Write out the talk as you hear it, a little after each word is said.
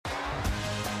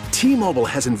T-Mobile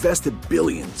has invested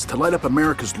billions to light up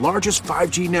America's largest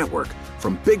 5G network,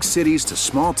 from big cities to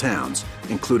small towns,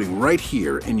 including right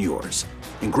here in yours.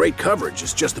 And great coverage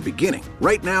is just the beginning.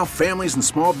 Right now, families and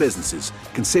small businesses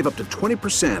can save up to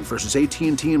 20% versus AT&T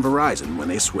and Verizon when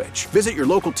they switch. Visit your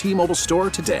local T-Mobile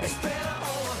store today.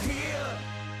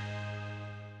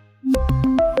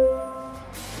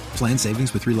 Plan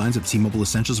savings with 3 lines of T-Mobile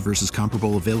Essentials versus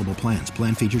comparable available plans.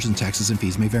 Plan features and taxes and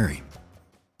fees may vary.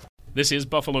 This is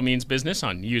Buffalo Means Business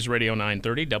on News Radio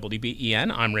 930 WBEN.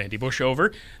 I'm Randy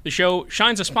Bushover. The show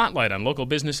shines a spotlight on local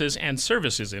businesses and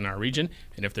services in our region.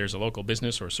 And if there's a local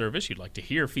business or service you'd like to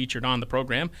hear featured on the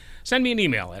program, send me an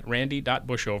email at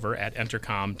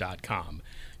randy.bushover@entercom.com.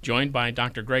 Joined by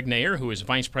Dr. Greg Nair, who is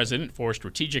Vice President for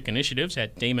Strategic Initiatives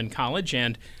at Daemen College,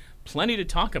 and plenty to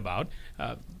talk about.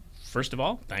 First of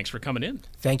all, thanks for coming in.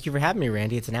 Thank you for having me,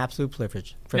 Randy. It's an absolute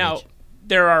privilege. Now,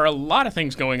 there are a lot of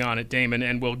things going on at Daemen,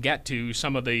 and we'll get to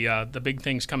some of the big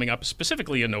things coming up,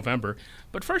 specifically in November.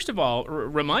 But first of all,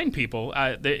 remind people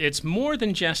that it's more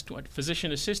than just what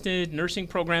physician-assisted nursing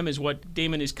program is what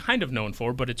Daemen is kind of known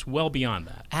for, but it's well beyond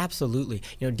that. Absolutely.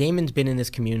 Daemen's been in this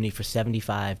community for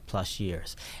 75 plus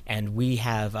years, and we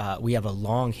have a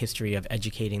long history of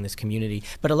educating this community.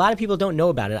 But a lot of people don't know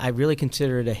about it. I really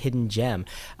consider it a hidden gem.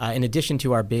 In addition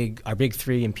to our big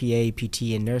three in PA,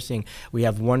 PT, and nursing, we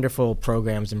have wonderful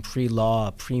programs in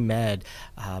pre-law, pre-med,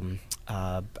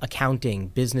 accounting,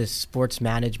 business, sports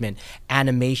management,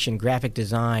 animation, graphic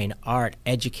design, art,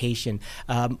 education.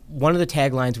 One of the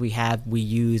taglines we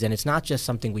use, and it's not just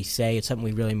something we say, it's something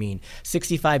we really mean.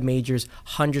 65 majors,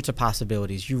 hundreds of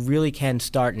possibilities. You really can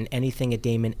start in anything at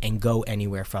Daemen and go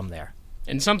anywhere from there.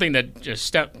 And something that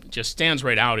just stands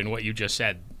right out in what you just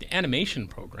said, the animation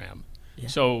program. Yeah.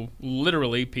 So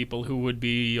literally people who would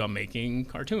be making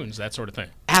cartoons, that sort of thing.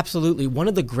 Absolutely. One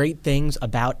of the great things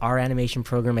about our animation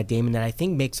program at Daemen that I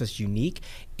think makes us unique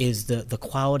is the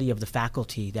quality of the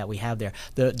faculty that we have there.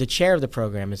 The chair of the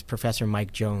program is Professor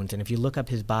Mike Jones, and if you look up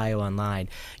his bio online,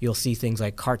 you'll see things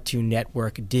like Cartoon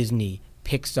Network, Disney,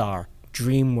 Pixar,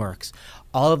 DreamWorks,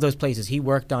 all of those places. He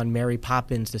worked on Mary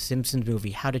Poppins, The Simpsons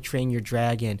movie, How to Train Your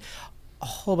Dragon, a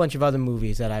whole bunch of other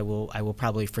movies that I will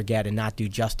probably forget and not do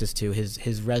justice to.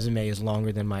 His resume is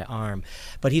longer than my arm.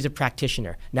 But he's a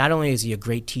practitioner. Not only is he a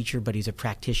great teacher, but he's a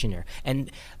practitioner. And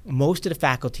most of the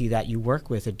faculty that you work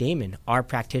with at Daemen are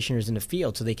practitioners in the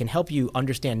field, so they can help you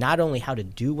understand not only how to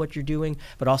do what you're doing,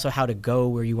 but also how to go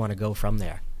where you want to go from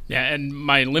there. Yeah, and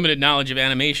my limited knowledge of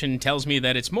animation tells me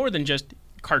that it's more than just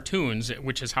cartoons,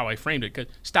 which is how I framed it.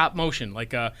 Stop motion,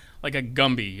 like a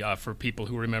Gumby for people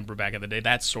who remember back in the day,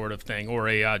 that sort of thing, or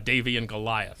a Davy and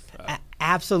Goliath.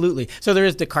 Absolutely. So there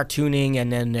is the cartooning,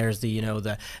 and then there's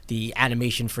the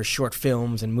animation for short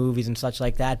films and movies and such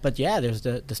like that. But yeah, there's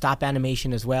the stop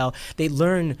animation as well. They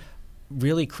learn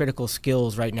really critical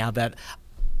skills right now that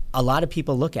a lot of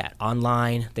people look at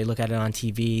online, they look at it on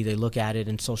TV, they look at it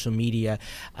in social media,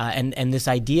 and this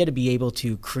idea to be able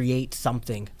to create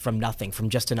something from nothing, from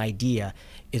just an idea,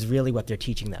 is really what they're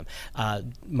teaching them.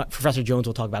 Professor Jones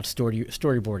will talk about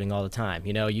storyboarding all the time.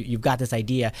 You've got this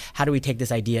idea, how do we take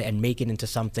this idea and make it into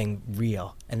something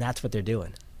real? And that's what they're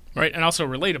doing. Right, and also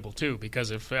relatable, too,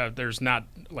 because if there's not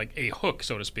like a hook,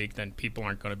 so to speak, then people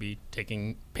aren't going to be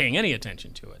paying any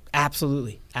attention to it.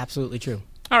 Absolutely. Absolutely true.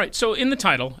 All right, so in the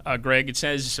title, Greg, it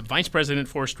says Vice President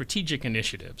for Strategic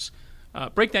Initiatives.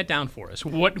 Break that down for us.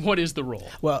 What is the role?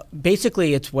 Well,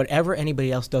 basically, it's whatever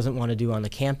anybody else doesn't want to do on the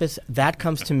campus, that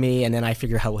comes to me, and then I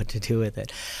figure out what to do with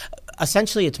it.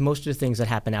 Essentially, it's most of the things that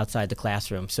happen outside the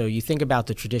classroom. So you think about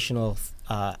the traditional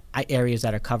areas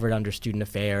that are covered under student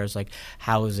affairs, like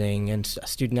housing and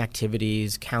student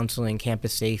activities, counseling,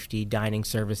 campus safety, dining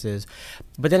services.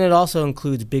 But then it also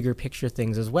includes bigger picture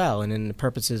things as well. And in the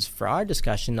purposes for our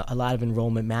discussion, a lot of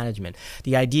enrollment management.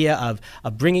 The idea of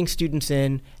bringing students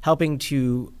in, helping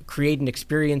to create an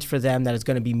experience for them that is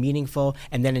going to be meaningful,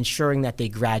 and then ensuring that they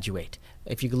graduate.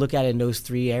 If you could look at it in those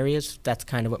three areas, that's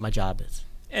kind of what my job is.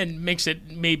 And makes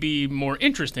it maybe more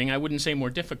interesting, I wouldn't say more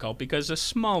difficult, because a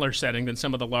smaller setting than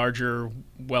some of the larger,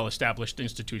 well-established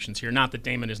institutions here. Not that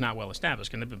Daemen is not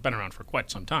well-established, and they've been around for quite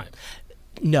some time.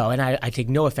 No, and I take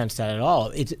no offense to that at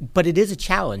all. But it is a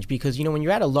challenge because, when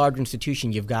you're at a large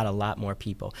institution, you've got a lot more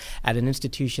people. At an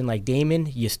institution like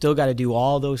Daemen, you still got to do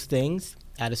all those things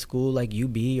at a school like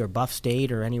UB or Buff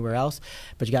State or anywhere else,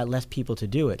 but you got less people to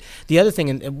do it. The other thing,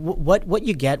 and what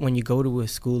you get when you go to a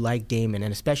school like Daemen,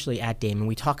 and especially at Daemen,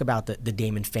 we talk about the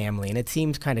Daemen family, and it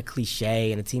seems kind of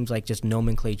cliche, and it seems like just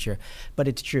nomenclature, but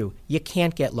it's true. You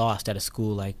can't get lost at a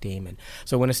school like Daemen.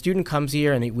 So when a student comes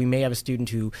here, and we may have a student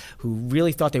who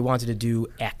really thought they wanted to do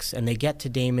X, and they get to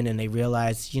Daemen and they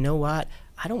realize, you know what?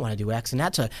 I don't want to do X, and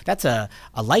that's a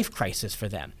life crisis for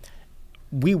them.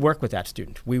 We work with that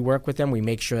student. We work with them. We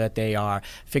make sure that they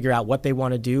figure out what they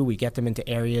want to do. We get them into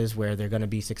areas where they're going to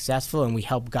be successful, and we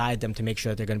help guide them to make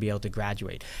sure that they're going to be able to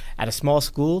graduate. At a small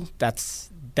school, that's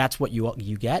what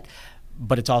you get,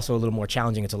 but it's also a little more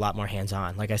challenging. It's a lot more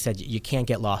hands-on. Like I said, you can't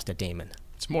get lost at Damon.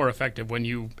 It's more effective when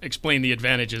you explain the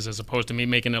advantages as opposed to me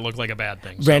making it look like a bad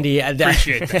thing. So Randy,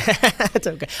 appreciate that. That's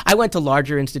okay. I went to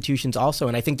larger institutions also,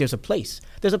 and I think there's a place.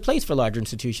 There's a place for larger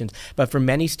institutions, but for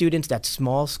many students, that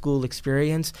small school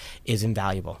experience is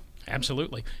invaluable.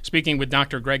 Absolutely. Speaking with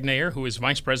Dr. Greg Nair, who is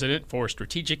Vice President for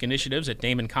Strategic Initiatives at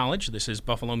Damon College. This is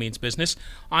Buffalo Means Business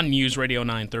on News Radio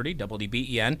 930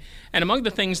 WBEN. And among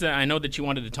the things that I know that you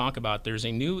wanted to talk about, there's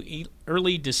a new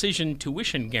early decision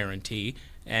tuition guarantee,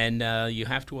 and you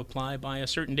have to apply by a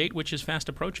certain date, which is fast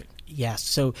approaching. Yes.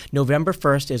 So November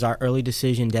 1st is our early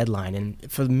decision deadline.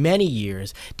 And for many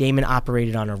years, Damon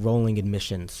operated on a rolling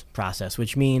admissions process,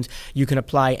 which means you can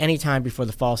apply anytime before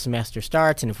the fall semester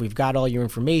starts. And if we've got all your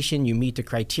information, you meet the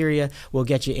criteria, we'll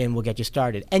get you in, we'll get you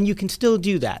started. And you can still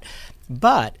do that.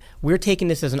 But we're taking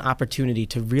this as an opportunity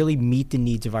to really meet the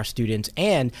needs of our students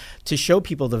and to show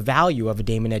people the value of a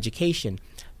Damon education.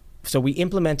 So we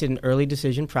implemented an early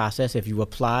decision process. If you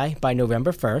apply by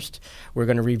November 1st, we're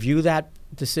going to review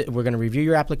we're going to review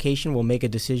your application. We'll make a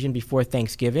decision before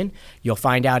Thanksgiving. You'll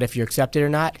find out if you're accepted or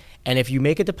not. And if you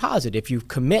make a deposit, if you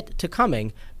commit to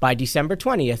coming by December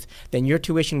 20th, then your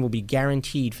tuition will be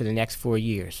guaranteed for the next 4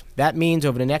 years. That means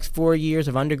over the next 4 years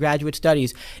of undergraduate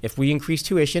studies, if we increase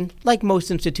tuition, like most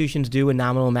institutions do, a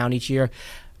nominal amount each year,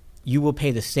 you will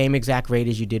pay the same exact rate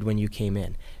as you did when you came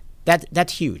in.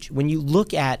 That's huge. When you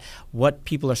look at what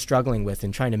people are struggling with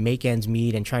and trying to make ends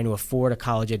meet and trying to afford a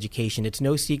college education, it's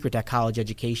no secret that college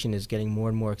education is getting more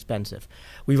and more expensive.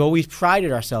 We've always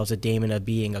prided ourselves at Damon of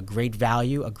being a great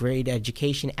value, a great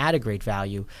education at a great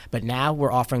value, but now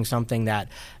we're offering something that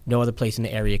no other place in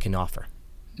the area can offer.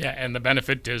 Yeah, and the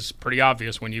benefit is pretty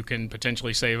obvious when you can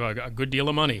potentially save a good deal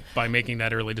of money by making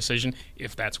that early decision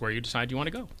if that's where you decide you want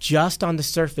to go. Just on the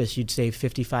surface, you'd save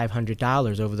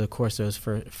 $5,500 over the course of those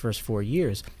first 4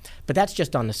 years. But that's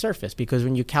just on the surface, because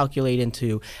when you calculate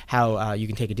into how you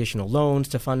can take additional loans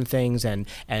to fund things and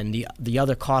the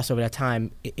other costs over that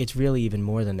time, it's really even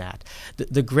more than that.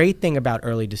 The great thing about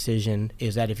early decision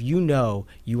is that if you know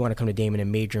you want to come to Damon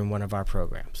and major in one of our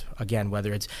programs, again,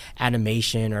 whether it's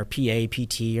animation or PA,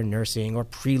 PT, or nursing, or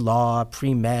pre-law,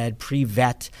 pre-med,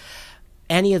 pre-vet,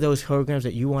 any of those programs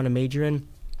that you want to major in,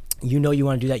 you know you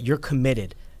want to do that, you're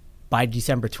committed by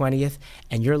December 20th,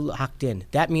 and you're locked in.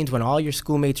 That means when all your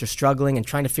schoolmates are struggling and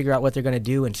trying to figure out what they're going to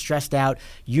do and stressed out,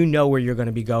 you know where you're going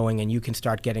to be going, and you can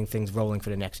start getting things rolling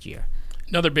for the next year.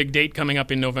 Another big date coming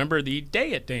up in November, the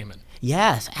Day at Damon.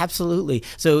 Yes, absolutely.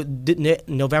 So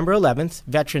November 11th,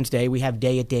 Veterans Day, we have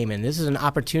Day at Damon. This is an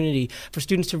opportunity for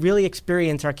students to really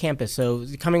experience our campus. So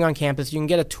coming on campus, you can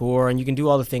get a tour and you can do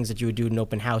all the things that you would do in an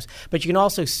open house, but you can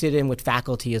also sit in with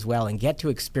faculty as well and get to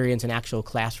experience an actual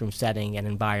classroom setting and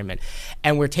environment.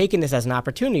 And we're taking this as an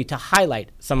opportunity to highlight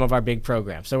some of our big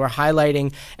programs. So we're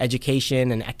highlighting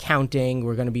education and accounting.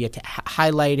 We're going to be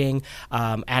highlighting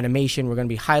animation. We're going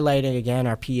to be highlighting, again,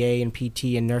 our PA and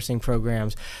PT and nursing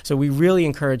programs. So we really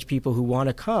encourage people who want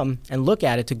to come and look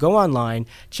at it to go online,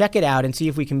 check it out, and see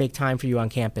if we can make time for you on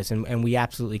campus, and we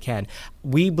absolutely can.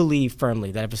 We believe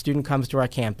firmly that if a student comes to our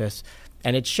campus,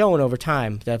 and it's shown over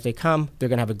time that if they come, they're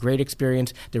going to have a great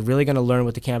experience, they're really going to learn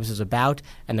what the campus is about,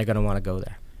 and they're going to want to go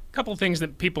there. A couple of things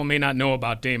that people may not know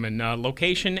about Damon.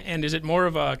 Location, and is it more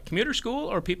of a commuter school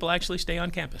or people actually stay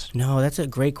on campus? No, that's a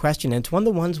great question, and it's one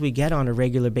of the ones we get on a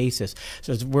regular basis.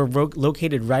 So we're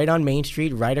located right on Main Street,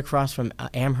 right across from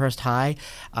Amherst High.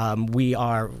 We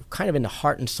are kind of in the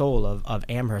heart and soul of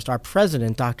Amherst. Our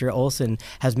president, Dr. Olson,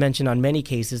 has mentioned on many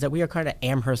cases that we are kind of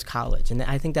Amherst College, and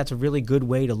I think that's a really good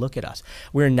way to look at us.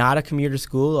 We're not a commuter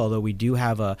school, although we do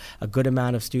have a good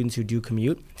amount of students who do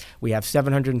commute. We have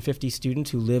 750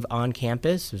 students who live on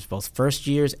campus. There's both first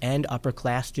years and upper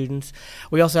class students.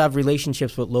 We also have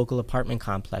relationships with local apartment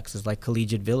complexes like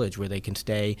Collegiate Village, where they can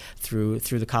stay through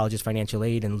the college's financial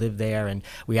aid and live there. And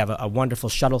we have a wonderful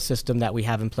shuttle system that we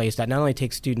have in place that not only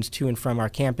takes students to and from our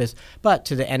campus, but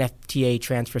to the NFTA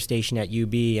transfer station at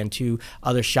UB and to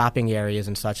other shopping areas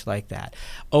and such like that.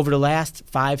 Over the last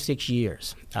 5-6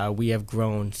 years, we have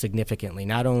grown significantly,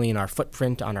 not only in our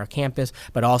footprint on our campus,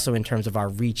 but also in terms of our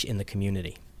reach in the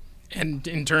community. And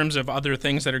in terms of other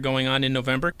things that are going on in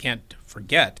November, can't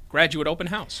forget Graduate Open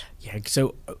House. Yeah,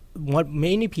 so what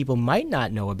many people might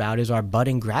not know about is our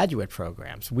budding graduate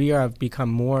programs. We have become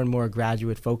more and more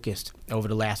graduate focused over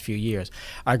the last few years.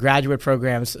 Our graduate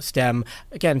programs stem,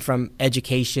 again, from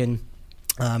education,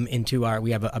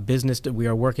 we have a business that we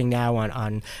are working now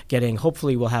on getting,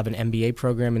 hopefully we'll have an MBA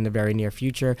program in the very near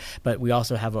future, but we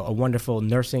also have a wonderful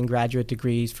nursing graduate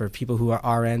degrees for people who are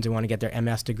RNs and want to get their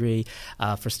MS degree,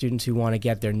 for students who want to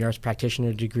get their nurse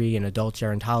practitioner degree in adult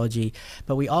gerontology.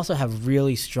 But we also have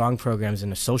really strong programs in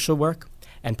the social work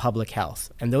and public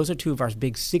health. And those are two of our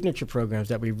big signature programs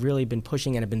that we've really been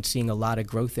pushing and have been seeing a lot of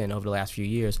growth in over the last few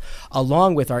years,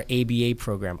 along with our ABA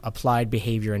program, Applied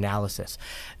Behavior Analysis.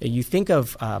 You think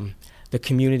of the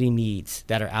community needs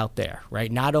that are out there,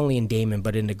 right? Not only in Damon,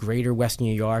 but in the greater West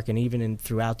New York and even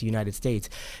throughout the United States.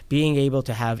 Being able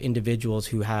to have individuals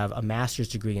who have a master's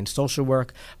degree in social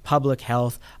work, public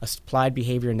health, applied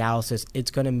behavior analysis, it's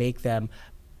going to make them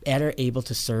better able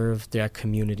to serve their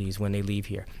communities when they leave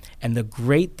here. And the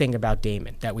great thing about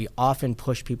Damon that we often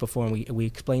push people for and we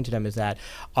explain to them is that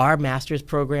our master's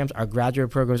programs, our graduate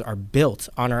programs are built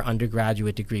on our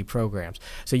undergraduate degree programs.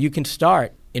 So you can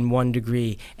start in 1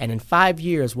 degree and in 5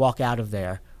 years walk out of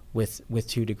there with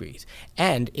 2 degrees.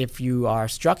 And if you are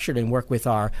structured and work with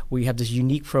we have this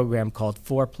unique program called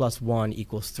 4 + 1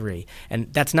 = 3.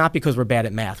 And that's not because we're bad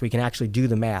at math. We can actually do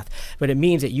the math. But it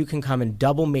means that you can come and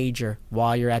double major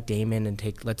while you're at Damon and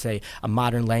take, let's say, a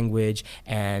modern language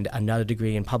and another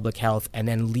degree in public health, and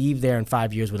then leave there in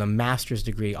 5 years with a master's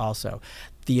degree also.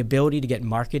 The ability to get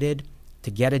marketed, to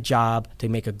get a job, to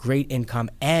make a great income,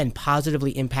 and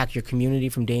positively impact your community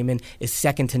from Damon is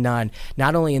second to none,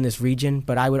 not only in this region,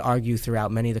 but I would argue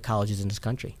throughout many of the colleges in this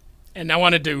country. And I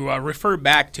wanted to refer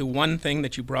back to one thing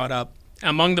that you brought up.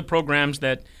 Among the programs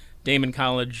that Damon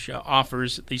College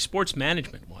offers, the sports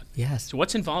management one. Yes. So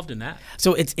what's involved in that?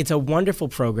 So it's a wonderful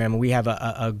program. We have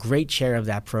a great chair of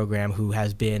that program who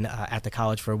has been at the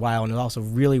college for a while and is also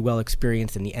really well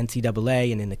experienced in the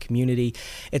NCAA and in the community.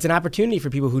 It's an opportunity for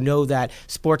people who know that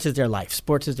sports is their life,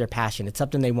 sports is their passion. It's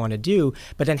something they want to do,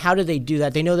 but then how do they do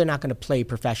that? They know they're not going to play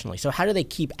professionally. So how do they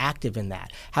keep active in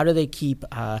that? How do they keep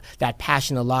that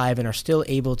passion alive and are still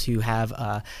able to have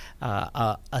a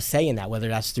say in that, whether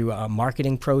that's through a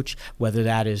marketing approach, whether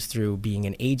that is through being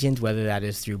an agent, whether that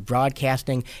is through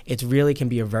broadcasting. It really can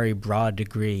be a very broad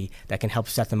degree that can help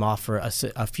set them off for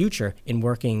a future in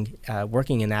working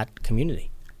in that community.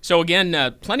 So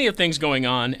again, plenty of things going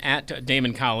on at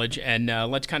Damon College, and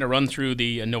let's kind of run through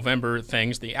the November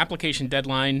things. The application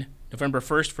deadline, November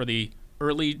 1st for the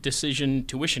early decision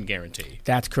tuition guarantee.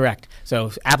 That's correct.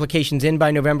 So applications in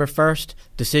by November 1st,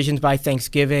 decisions by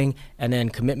Thanksgiving, and then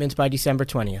commitments by December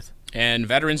 20th. And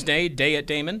Veterans Day, Day at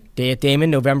Damon? Day at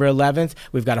Damon, November 11th.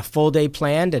 We've got a full day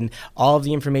planned, and all of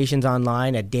the information's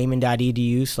online at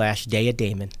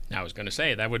damon.edu/dayatdamon. I was going to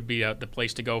say, that would be the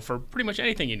place to go for pretty much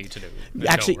anything you need to do.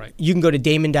 Actually, right? You can go to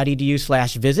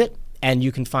damon.edu/visit. And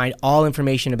you can find all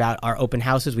information about our open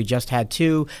houses. We just had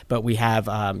 2, but we have,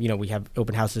 we have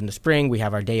open houses in the spring. We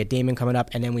have our Day at Damon coming up,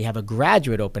 and then we have a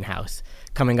graduate open house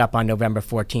coming up on November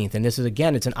 14th. And this is,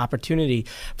 again, it's an opportunity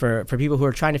for people who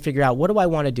are trying to figure out, what do I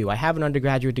want to do? I have an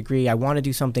undergraduate degree. I want to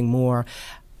do something more.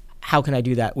 How can I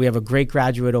do that? We have a great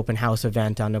graduate open house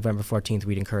event on November 14th.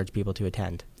 We'd encourage people to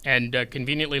attend. And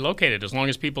conveniently located. As long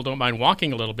as people don't mind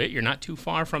walking a little bit, you're not too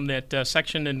far from that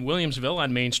section in Williamsville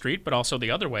on Main Street, but also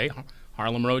the other way.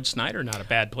 Harlem Road, Snyder, not a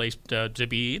bad place to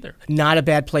be either. Not a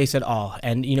bad place at all.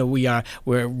 And,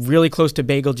 we're really close to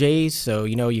Bagel J's, so,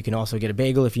 you can also get a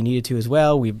bagel if you needed to as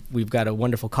well. We've got a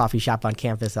wonderful coffee shop on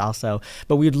campus also.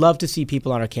 But we'd love to see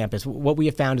people on our campus. What we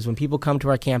have found is when people come to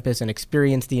our campus and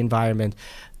experience the environment,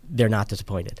 they're not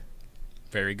disappointed.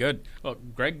 Very good. Well,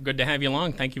 Greg, good to have you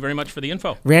along. Thank you very much for the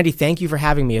info. Randy, thank you for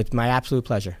having me. It's my absolute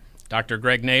pleasure. Dr.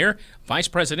 Greg Nair, Vice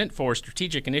President for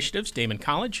Strategic Initiatives, Damon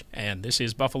College, and this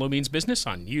is Buffalo Means Business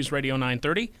on News Radio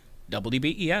 930,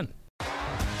 WBEN.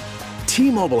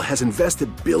 T-Mobile has invested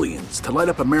billions to light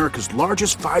up America's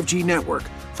largest 5G network,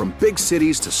 from big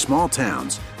cities to small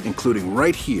towns, including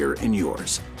right here in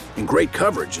yours. And great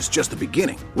coverage is just the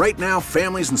beginning. Right now,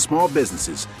 families and small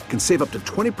businesses can save up to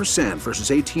 20%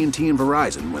 versus AT&T and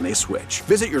Verizon when they switch.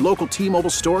 Visit your local T-Mobile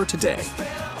store today.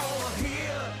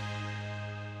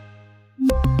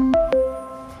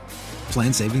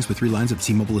 Plan savings with 3 lines of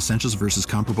T-Mobile Essentials versus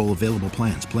comparable available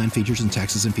plans. Plan features and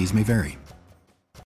taxes and fees may vary.